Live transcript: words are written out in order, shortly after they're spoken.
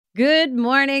Good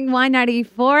morning,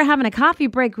 Y94. Having a coffee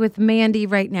break with Mandy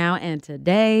right now. And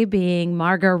today being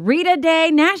Margarita Day,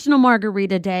 National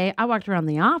Margarita Day, I walked around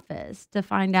the office to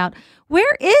find out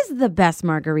where is the best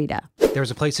margarita. There's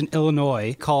a place in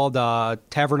Illinois called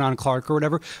Tavern on Clark or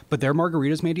whatever, but their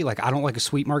margaritas, Mandy, like, I don't like a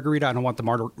sweet margarita. I don't want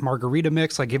the margarita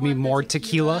mix. Like, give me more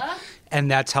tequila.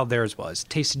 And that's how theirs was.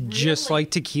 Tasted just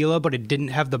like tequila, but it didn't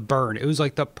have the burn. It was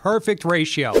like the perfect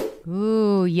ratio.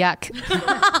 Ooh, yuck.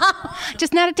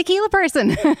 Just not a tequila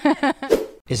person.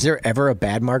 Is there ever a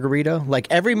bad margarita? Like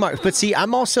but see,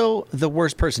 I'm also the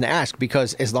worst person to ask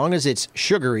because as long as it's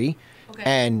sugary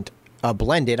and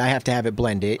blended, I have to have it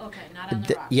blended. Okay, not on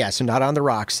the rocks. Yeah, so not on the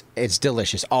rocks. It's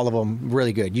delicious. All of them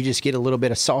really good. You just get a little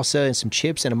bit of salsa and some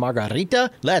chips and a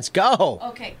margarita. Let's go.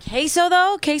 Okay, queso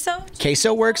though? Queso?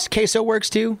 Queso works. Queso works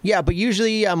too. Yeah, but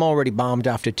usually I'm already bombed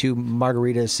after 2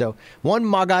 margaritas. So 1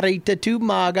 margarita, 2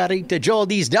 margarita. Joel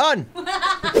D's done.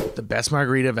 The best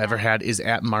margarita I've ever had is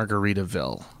at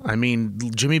Margaritaville. I mean,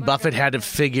 Jimmy Buffett had it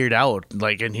figured out.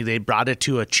 They brought it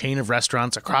to a chain of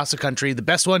restaurants across the country. The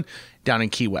best one down in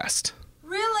Key West.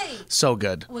 Really? So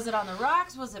good. Was it on the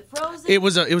rocks? Was it frozen? It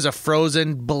was a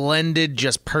frozen, blended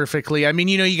just perfectly. I mean,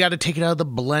 you got to take it out of the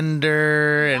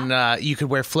blender, and you could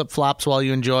wear flip-flops while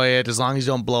you enjoy it, as long as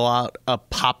you don't blow out a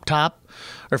pop top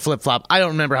or flip-flop. I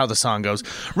don't remember how the song goes.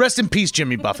 Rest in peace,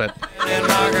 Jimmy Buffett.